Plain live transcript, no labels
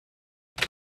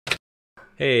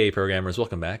Hey programmers,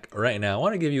 welcome back. Right now I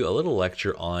want to give you a little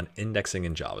lecture on indexing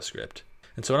in JavaScript.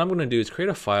 And so what I'm going to do is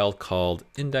create a file called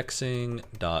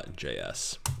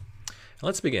indexing.js.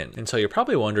 Let's begin. And so you're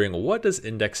probably wondering, what does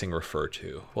indexing refer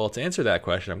to? Well, to answer that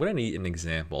question, I'm going to need an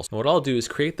example. So what I'll do is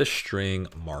create the string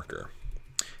marker.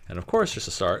 And of course, just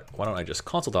to start, why don't I just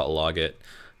console.log it?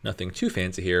 Nothing too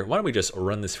fancy here. Why don't we just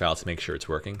run this file to make sure it's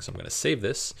working? So I'm going to save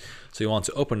this. So you want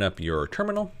to open up your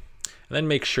terminal and then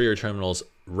make sure your terminal's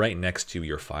right next to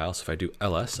your file. So if I do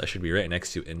ls, I should be right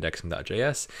next to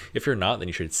indexing.js. If you're not, then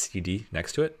you should cd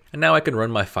next to it. And now I can run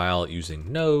my file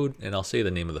using node, and I'll say the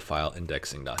name of the file,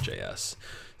 indexing.js.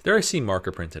 There I see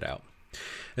marker printed out.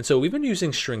 And so we've been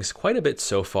using strings quite a bit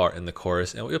so far in the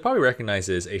course, and what you'll probably recognize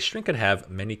is a string could have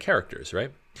many characters,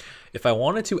 right? If I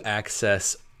wanted to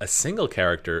access a single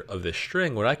character of this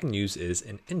string, what I can use is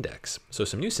an index. So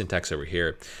some new syntax over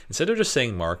here. Instead of just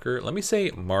saying marker, let me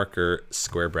say marker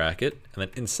square bracket, and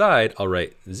then inside I'll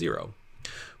write 0.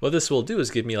 What this will do is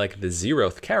give me like the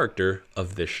 0th character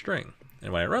of this string.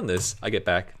 And when I run this, I get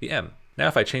back the M. Now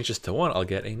if I change this to 1, I'll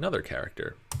get another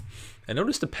character. And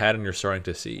notice the pattern you're starting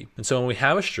to see. And so when we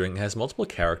have a string that has multiple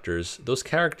characters, those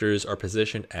characters are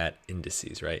positioned at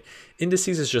indices, right?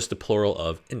 Indices is just the plural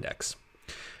of index.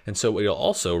 And so what you'll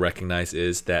also recognize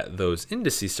is that those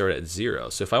indices start at 0.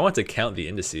 So if I want to count the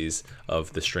indices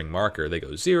of the string marker, they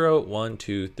go 0, 1,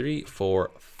 2, 3,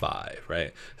 4, 5,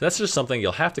 right? So that's just something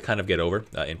you'll have to kind of get over.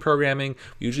 In programming,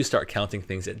 we usually start counting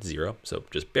things at 0, so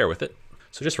just bear with it.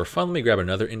 So just for fun, let me grab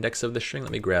another index of the string.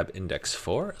 Let me grab index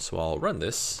 4. So I'll run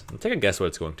this and take a guess what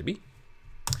it's going to be.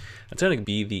 It's going to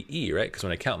be the E, right? Because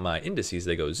when I count my indices,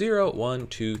 they go 0, 1,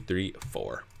 2, 3,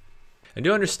 4. And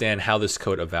do understand how this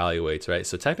code evaluates, right?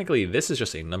 So technically this is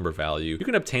just a number value. You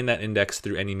can obtain that index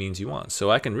through any means you want. So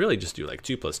I can really just do like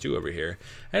 2 plus 2 over here.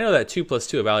 I know that 2 plus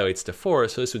 2 evaluates to 4,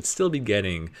 so this would still be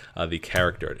getting the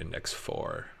character at index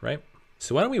 4, right?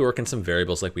 So why don't we work in some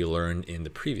variables like we learned in the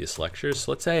previous lectures.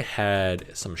 So let's say I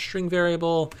had some string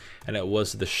variable and it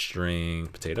was the string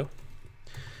potato.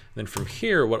 Then from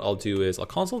here, what I'll do is I'll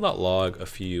console.log a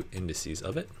few indices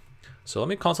of it. So let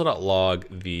me console.log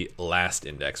the last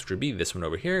index, which would be this one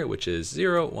over here, which is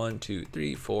 0, 1, 2,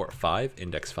 3, 4, 5,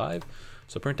 index 5.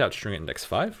 So print out string at index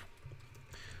 5.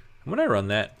 And when I run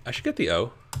that, I should get the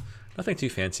O. Nothing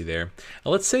too fancy there.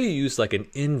 Now let's say you use like an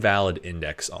invalid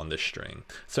index on this string.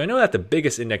 So I know that the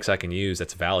biggest index I can use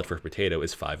that's valid for potato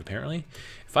is 5 apparently.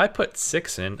 If I put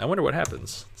 6 in, I wonder what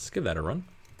happens. Let's give that a run.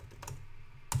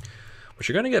 What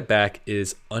you're going to get back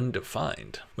is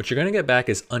undefined. What you're going to get back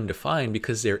is undefined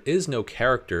because there is no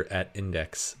character at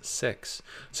index 6.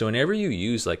 So whenever you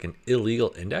use like an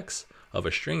illegal index of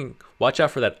a string, watch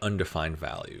out for that undefined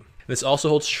value. This also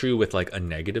holds true with like a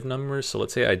negative number. So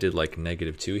let's say I did like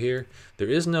 -2 here. There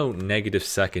is no negative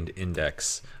second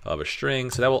index of a string,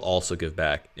 so that will also give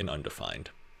back an undefined.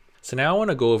 So now I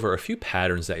want to go over a few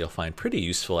patterns that you'll find pretty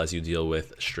useful as you deal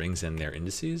with strings and their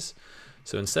indices.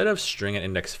 So instead of string at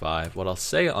index 5, what I'll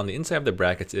say on the inside of the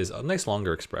brackets is a nice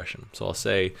longer expression. So I'll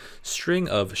say string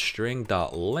of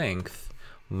string.length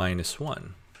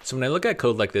 -1. So when I look at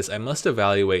code like this, I must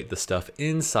evaluate the stuff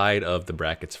inside of the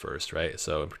brackets first, right?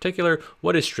 So in particular,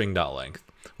 what is string.length?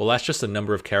 Well, that's just the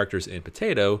number of characters in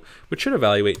potato, which should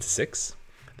evaluate to 6.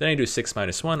 Then I do 6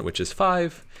 minus 1, which is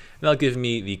 5, and that'll give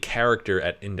me the character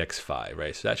at index 5,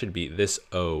 right? So that should be this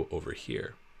O over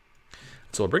here.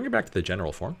 So I'll bring it back to the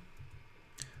general form.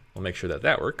 We'll make sure that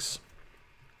that works.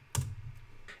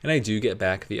 And I do get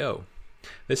back the O.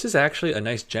 This is actually a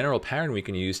nice general pattern we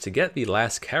can use to get the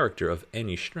last character of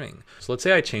any string. So let's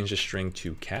say I change the string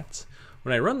to cat.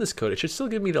 When I run this code, it should still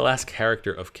give me the last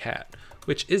character of cat,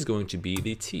 which is going to be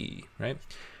the T, right?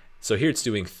 So here it's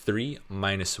doing 3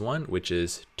 minus 1, which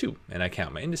is 2. And I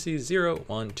count my indices, 0,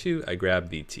 1, 2, I grab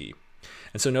the T.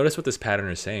 And so notice what this pattern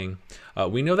is saying.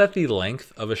 We know that the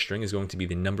length of a string is going to be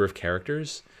the number of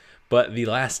characters, but the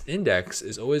last index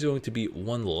is always going to be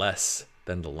 1 less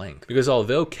than the length. Because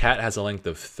although cat has a length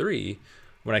of 3,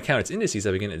 when I count its indices,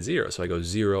 I begin at 0. So I go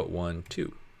 0, 1,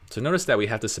 2. So notice that we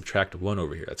have to subtract 1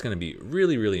 over here. That's going to be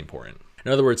really, really important.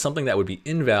 In other words, something that would be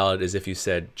invalid is if you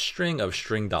said string of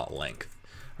string.length,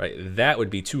 right? That would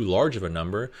be too large of a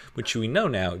number, which we know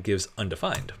now gives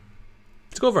undefined.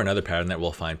 Let's go over another pattern that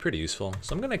we'll find pretty useful.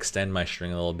 So I'm going to extend my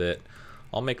string a little bit.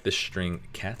 I'll make this string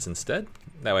cats instead.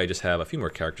 That way I just have a few more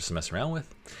characters to mess around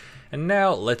with. And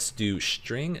now let's do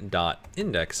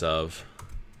string.index of,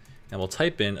 and we'll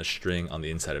type in a string on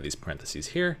the inside of these parentheses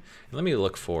here. And let me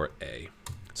look for A.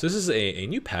 So this is a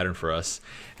new pattern for us.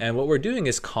 And what we're doing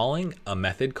is calling a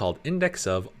method called index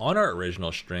of on our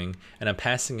original string, and I'm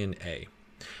passing in A.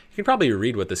 You can probably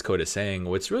read what this code is saying.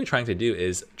 What it's really trying to do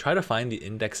is try to find the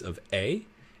index of A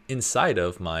inside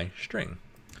of my string.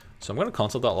 So I'm going to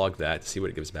console.log that to see what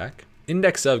it gives back.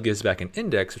 Index of gives back an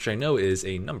index, which I know is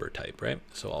a number type, right?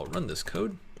 So I'll run this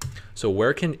code. So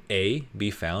where can A be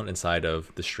found inside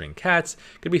of the string cats?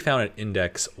 It could be found at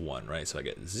index 1, right? So I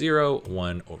get 0,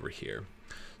 1 over here.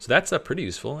 So that's pretty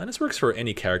useful, and this works for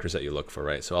any characters that you look for,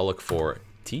 right? So I'll look for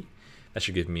T, that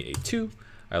should give me a 2.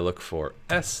 I look for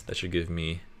S, that should give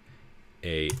me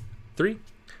a 3. And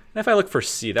if I look for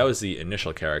C, that was the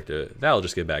initial character, that'll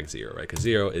just give back 0, right? Because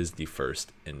 0 is the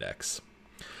first index.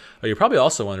 You're probably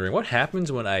also wondering what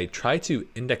happens when I try to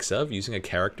index of using a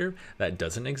character that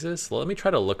doesn't exist. Well, let me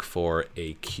try to look for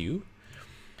a Q.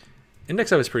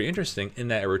 Index of is pretty interesting in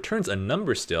that it returns a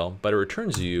number still, but it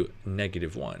returns you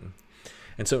 -1.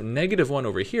 And so -1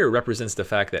 over here represents the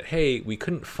fact that, hey, we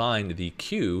couldn't find the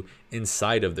Q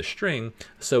inside of the string,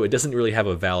 so it doesn't really have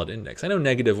a valid index. I know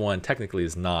 -1 technically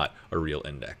is not a real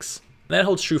index. And that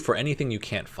holds true for anything you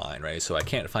can't find, right? So I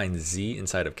can't find Z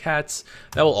inside of cats.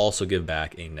 That will also give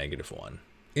back a -1.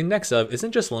 Index of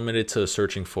isn't just limited to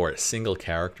searching for single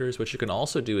characters. What you can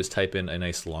also do is type in a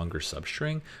nice longer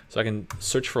substring. So I can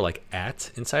search for like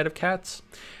at inside of cats.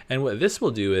 And what this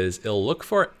will do is it'll look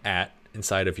for at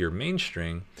inside of your main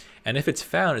string. And if it's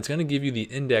found, it's going to give you the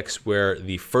index where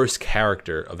the first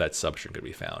character of that substring could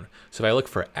be found. So if I look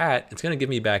for at, it's going to give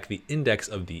me back the index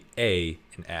of the A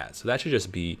in at. So that should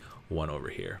just be 1 over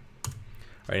here.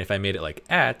 Right, if I made it like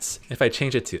ats, if I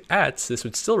change it to ats, this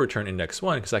would still return index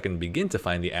 1 because I can begin to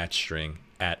find the at string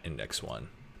at index 1.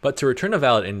 But to return a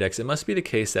valid index, it must be the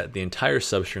case that the entire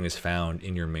substring is found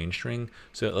in your main string.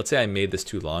 So let's say I made this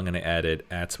too long and I added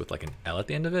ats with like an L at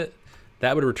the end of it.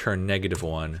 That would return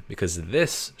 -1 because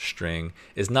this string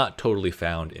is not totally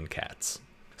found in cats.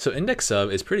 So index of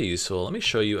is pretty useful. Let me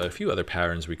show you a few other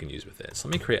patterns we can use with it. So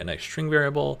let me create a nice string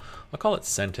variable. I'll call it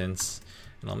sentence.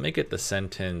 And I'll make it the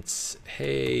sentence,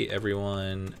 hey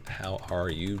everyone, how are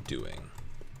you doing?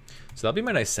 So that'll be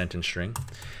my nice sentence string.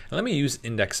 And let me use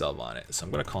index of on it. So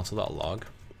I'm going to console.log.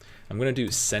 I'm going to do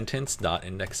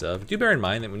sentence.indexof. Do bear in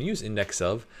mind that when you use index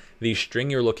of, the string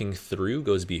you're looking through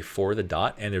goes before the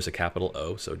dot and there's a capital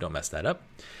O, so don't mess that up.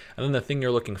 And then the thing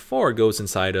you're looking for goes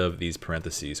inside of these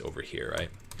parentheses over here, right?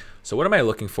 So what am I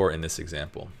looking for in this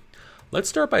example? Let's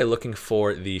start by looking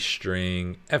for the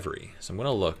string every. So I'm going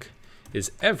to look,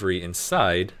 is every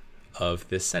inside of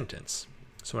this sentence?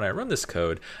 So when I run this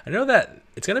code, I know that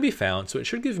it's going to be found, so it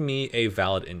should give me a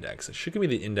valid index. It should give me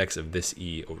the index of this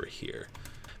E over here.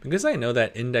 Because I know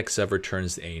that index of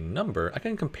returns a number, I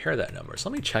can compare that number. So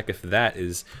let me check if that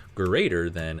is greater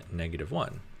than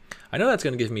 -1. I know that's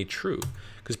going to give me true,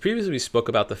 because previously we spoke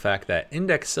about the fact that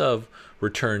index of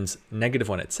returns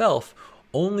 -1 itself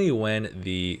only when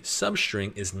the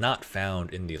substring is not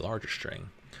found in the larger string.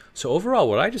 So overall,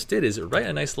 what I just did is write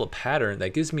a nice little pattern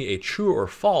that gives me a true or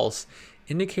false,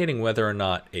 indicating whether or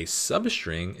not a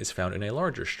substring is found in a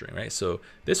larger string, right? So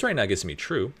this right now gives me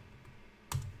true.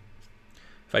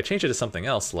 If I change it to something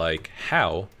else like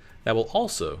how, that will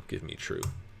also give me true,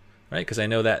 right? Because I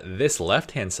know that this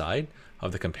left-hand side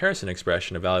of the comparison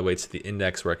expression evaluates the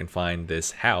index where I can find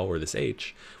this how or this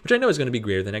h, which I know is going to be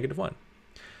greater than -1,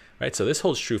 right? So this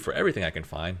holds true for everything I can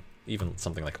find, even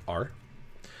something like r.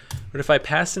 But if I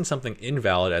pass in something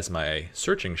invalid as my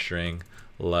searching string,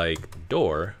 like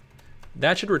door,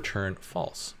 that should return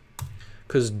false.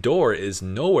 Because door is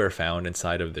nowhere found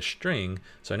inside of the string,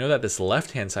 so I know that this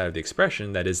left-hand side of the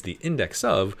expression, that is the index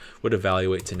of, would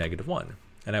evaluate to -1.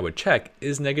 And I would check,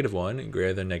 is -1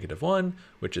 greater than -1,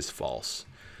 which is false.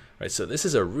 Right, so this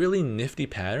is a really nifty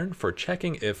pattern for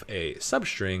checking if a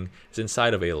substring is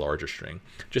inside of a larger string.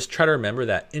 Just try to remember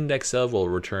that index of will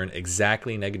return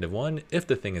exactly -1 if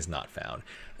the thing is not found.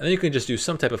 And then you can just do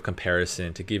some type of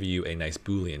comparison to give you a nice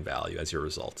Boolean value as your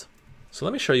result. So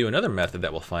let me show you another method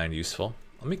that we'll find useful.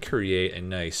 Let me create a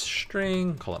nice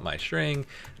string, call it my string,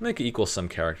 and make it equal some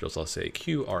characters. I'll say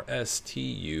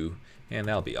QRSTU, and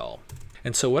that'll be all.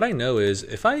 And so what I know is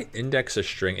if I index a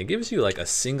string, it gives you like a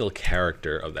single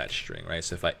character of that string, right?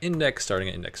 So if I index starting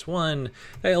at index 1,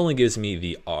 that only gives me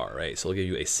the R, right? So it'll give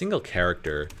you a single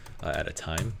character at a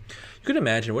time. You could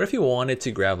imagine, what if you wanted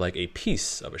to grab like a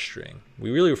piece of a string?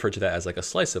 We really refer to that as like a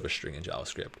slice of a string in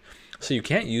JavaScript. So you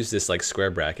can't use this like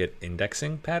square bracket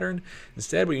indexing pattern.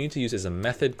 Instead, what you need to use is a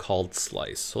method called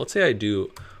slice. So let's say I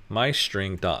do my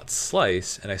string dot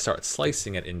slice and I start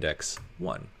slicing at index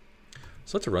 1.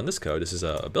 So let's run this code. This is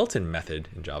a built-in method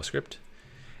in JavaScript.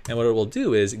 And what it will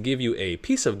do is give you a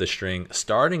piece of the string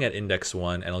starting at index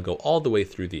 1 and it'll go all the way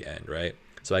through the end, right?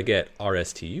 So I get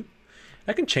RSTU.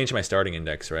 I can change my starting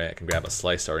index, right? I can grab a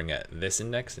slice starting at this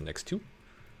index, index 2,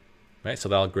 right? So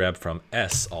that'll grab from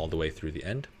S all the way through the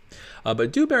end.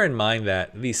 But do bear in mind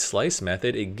that the slice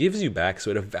method, it gives you back,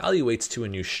 so it evaluates to a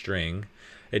new string.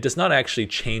 It does not actually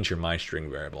change your myString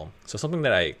variable. So something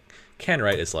that I can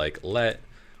write is like let,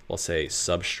 we'll say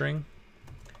substring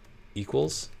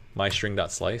equals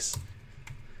myString.slice.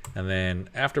 And then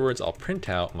afterwards, I'll print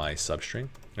out my substring.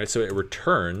 Right? So it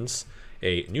returns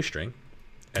a new string,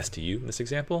 stu in this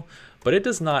example, but it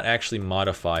does not actually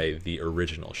modify the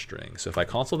original string. So if I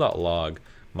console.log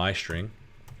myString,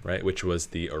 right, which was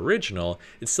the original,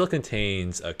 it still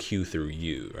contains a q through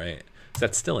u, right? So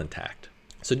that's still intact.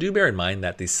 So do bear in mind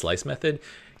that the slice method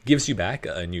gives you back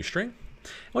a new string.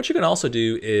 What you can also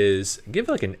do is give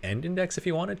like an end index if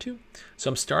you wanted to. So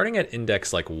I'm starting at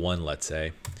index like 1, let's say.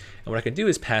 And what I can do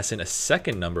is pass in a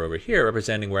second number over here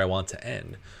representing where I want to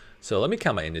end. So let me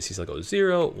count my indices. I'll go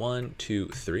 0, 1, 2,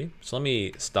 3. So let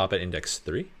me stop at index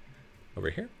 3 over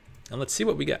here. And let's see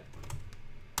what we get.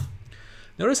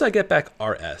 Notice I get back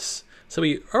rs. So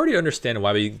we already understand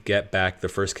why we get back the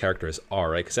first character as r,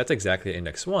 right? Because that's exactly at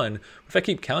index 1. If I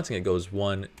keep counting, it goes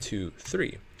 1, 2,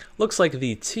 3. Looks like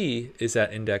the t is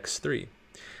at index 3.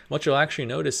 What you'll actually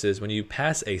notice is when you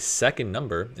pass a second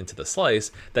number into the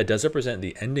slice, that does represent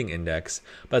the ending index,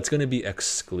 but it's going to be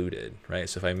excluded, right?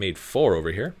 So if I made 4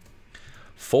 over here,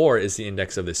 4 is the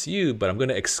index of this u, but I'm going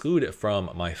to exclude it from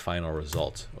my final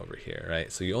result over here,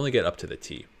 right? So you only get up to the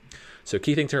t. So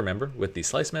key thing to remember with the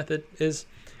slice method is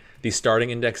the starting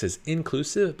index is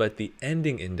inclusive, but the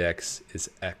ending index is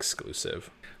exclusive.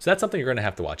 So that's something you're going to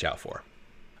have to watch out for.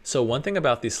 So one thing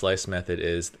about the slice method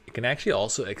is it can actually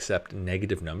also accept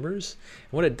negative numbers.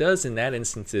 And what it does in that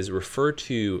instance is refer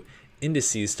to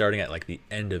indices starting at like the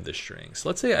end of the string. So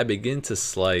let's say I begin to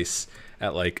slice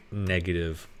at like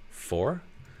 -4.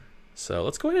 So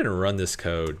let's go ahead and run this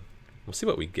code. We'll see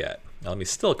what we get. Now let me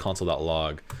still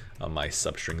console.log my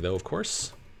substring though, of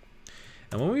course.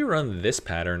 And when we run this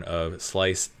pattern of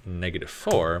slice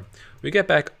 -4, we get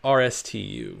back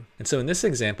rstu. And so in this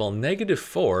example,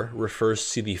 -4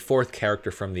 refers to the 4th character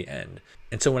from the end.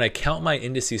 And so when I count my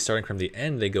indices starting from the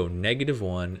end, they go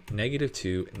 -1,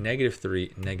 -2,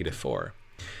 -3, -4.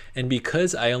 And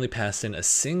because I only passed in a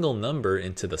single number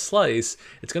into the slice,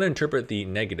 it's going to interpret the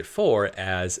 -4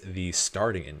 as the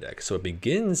starting index. So it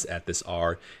begins at this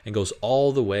r and goes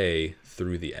all the way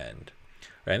through the end.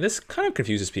 Right? And this kind of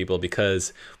confuses people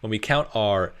because when we count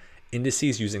our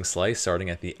indices using slice starting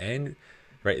at the end,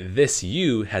 right, this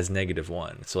u has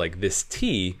 -1. So like this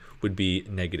t would be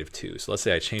 -2. So let's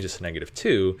say I change this to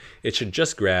 -2, it should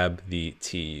just grab the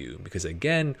tu because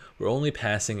again, we're only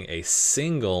passing a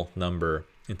single number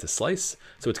into slice.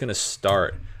 So it's going to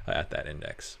start at that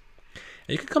index.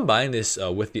 And you can combine this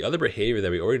with the other behavior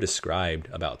that we already described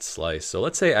about slice. So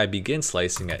let's say I begin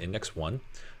slicing at index 1.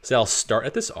 So I'll start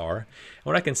at this r, and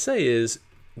what I can say is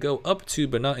go up to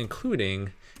but not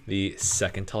including the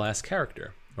second to last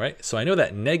character, right? So I know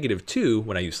that -2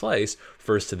 when I use slice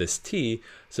refers to this t,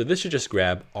 so this should just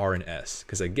grab r and s,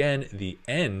 because again, the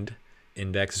end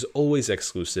index is always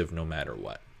exclusive no matter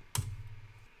what.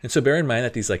 And so bear in mind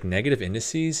that these like negative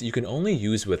indices, you can only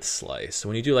use with slice. So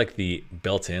when you do like the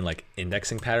built-in like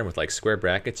indexing pattern with like square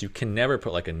brackets, you can never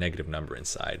put like a negative number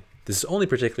inside. This is only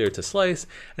particular to slice,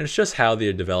 and it's just how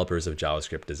the developers of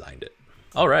JavaScript designed it.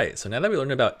 All right, so now that we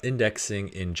learned about indexing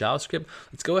in JavaScript,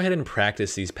 let's go ahead and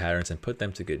practice these patterns and put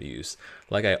them to good use.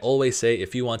 Like I always say,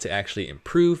 if you want to actually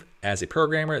improve as a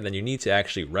programmer, then you need to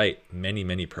actually write many,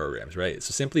 many programs, right?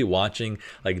 So simply watching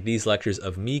like these lectures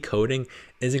of me coding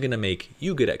isn't gonna make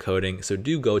you good at coding, so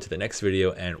do go to the next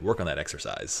video and work on that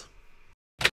exercise.